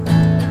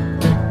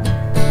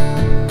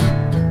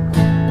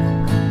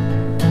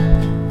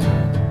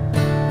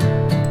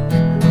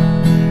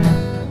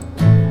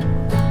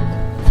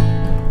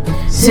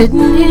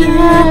Sitting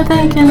here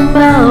thinking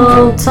about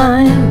old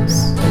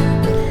times,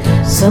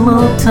 some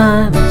old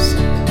times,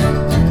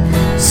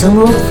 some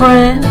old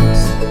friends.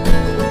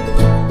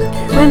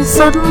 When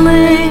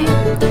suddenly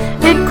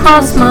it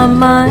crossed my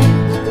mind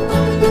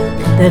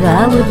that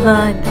I would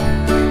like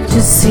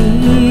to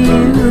see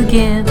you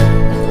again.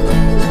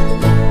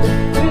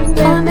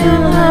 Remember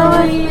how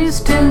I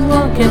used to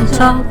walk and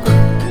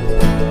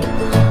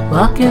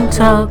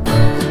talk,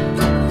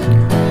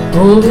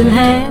 holding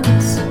hands.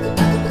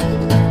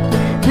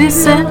 We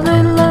said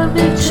we loved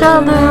each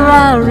other,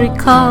 I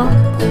recall.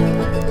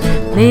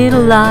 Made a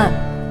lot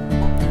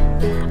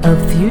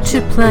of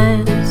future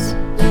plans.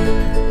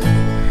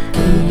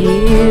 The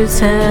years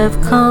have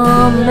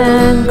come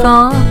and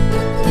gone.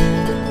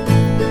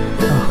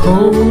 A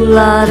whole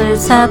lot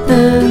has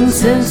happened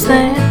since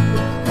then.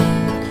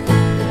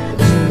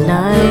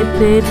 Tonight,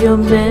 babe, your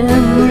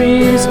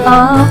memory's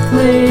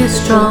awfully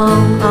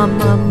strong on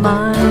my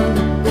mind.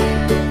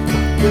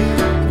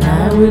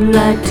 I would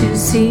like to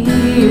see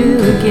you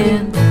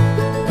again.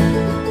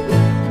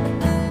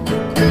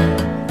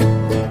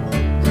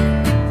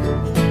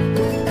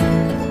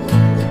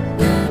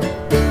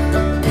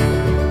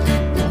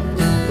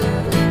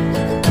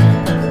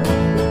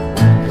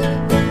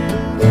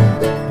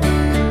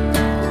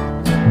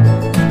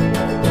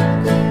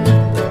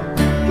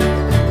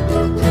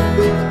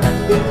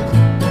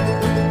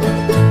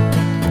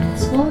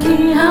 It's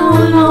funny how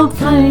an old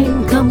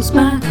flame comes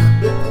back.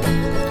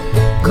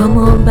 Come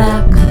on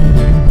back,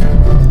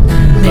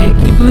 make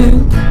you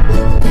blue.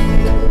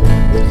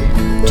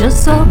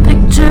 Just saw a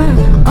picture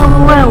of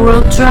a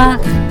railroad track,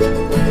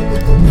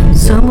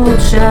 some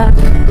old shack,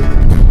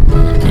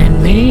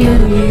 and me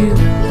and you.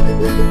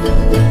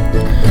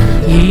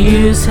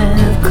 Years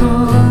have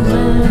come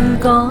and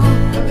gone.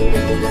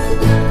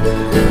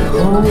 A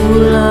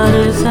whole lot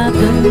has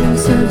happened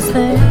since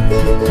then.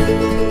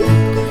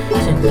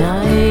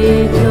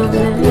 Tonight your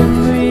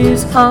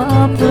memories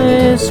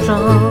awfully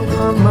strong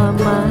on my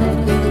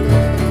mind.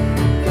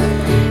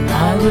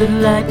 I would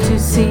like to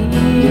see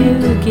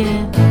you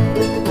again.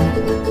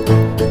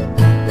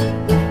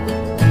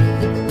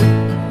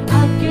 I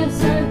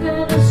guess I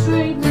better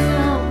straighten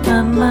out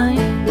my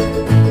mind.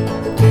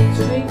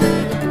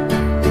 Straighten out.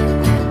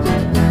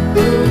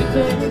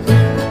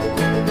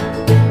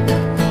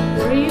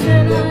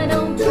 Breathing, I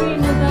don't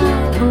dream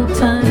about old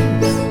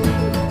times.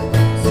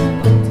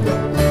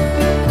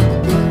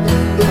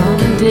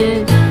 Gone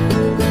dead.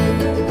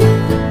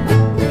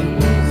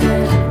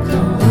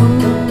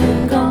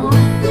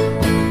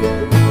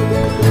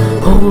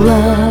 Whole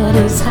lot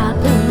has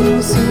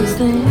happened since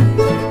then.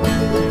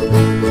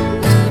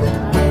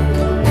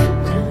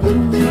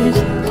 It's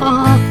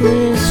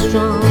awfully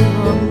strong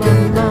on my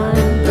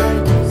mind.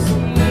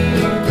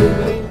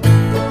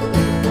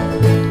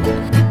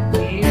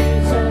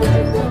 Years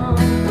have come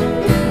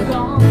and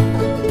gone.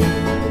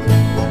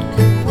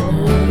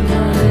 Whole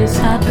lot has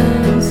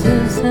happened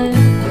since then.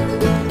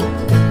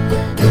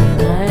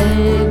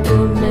 Tonight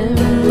your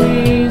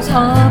memories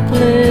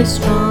awfully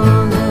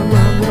strong on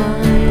my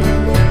mind.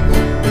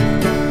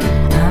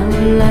 I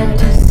would like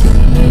to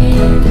see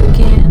you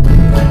again. I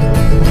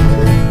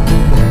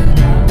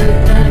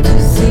would like to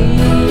see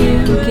you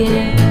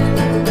again.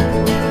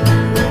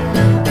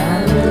 I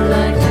would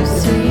like to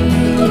see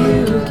you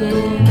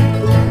again.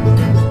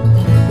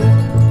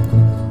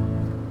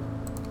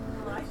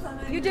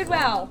 You did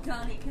well.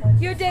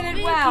 You did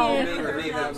it well.